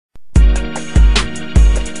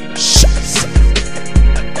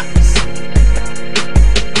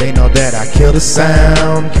I kill the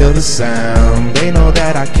sound, kill the sound. They know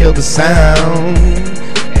that I kill the sound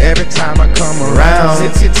every time I come around.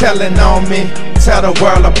 Since you're telling on me, tell the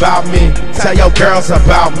world about me. Tell your girls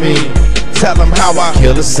about me. Tell them how I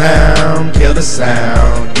kill the sound, kill the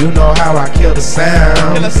sound. You know how I kill the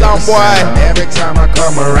sound. Kill the sound, boy. Every time I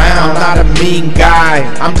come around. I'm not a mean guy,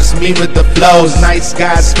 I'm just mean with the flows. Nice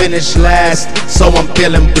guys finish last, so I'm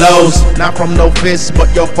feeling blows. Not from no fists, but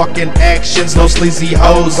your fucking actions. No sleazy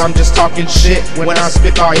hoes, I'm just talking shit when I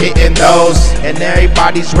spit all hitting those. And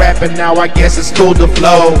everybody's rapping now, I guess it's cool to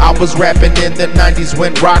flow. I was rapping in the 90s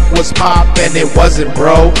when rock was pop and it wasn't,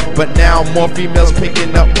 bro. But now more females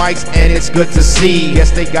picking up mics and it's good to see.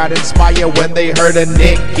 Yes, they got inspired when they heard of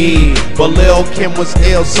Nicki, but Lil Kim was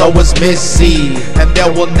ill, so was Missy. And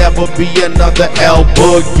there will never be another L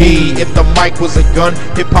Boogie. If the mic was a gun,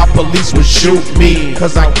 hip-hop police would shoot me.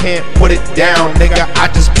 Cause I can't put it down, nigga, I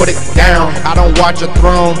just put it down. I don't watch a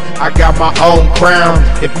throne, I got my own crown.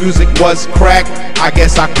 If music was crack, I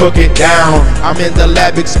guess I cook it down. I'm in the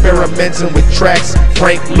lab experimenting with tracks.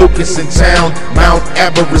 Frank Lucas in town, Mount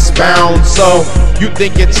Everest bound. So you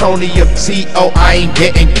thinking Tony of T.O. I ain't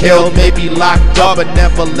getting killed. Maybe locked up but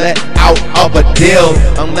never let out of a deal.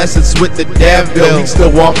 Unless it's with the devil, he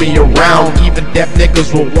still want me around. Even deaf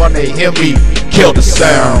niggas will wanna hear me kill the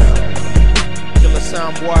sound. Kill the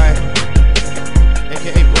sound, boy.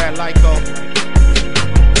 AKA Brad Lyko.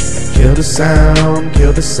 Kill the sound,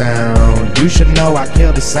 kill the sound. You should know I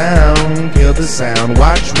kill the sound, kill the sound.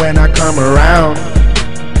 Watch when I come around.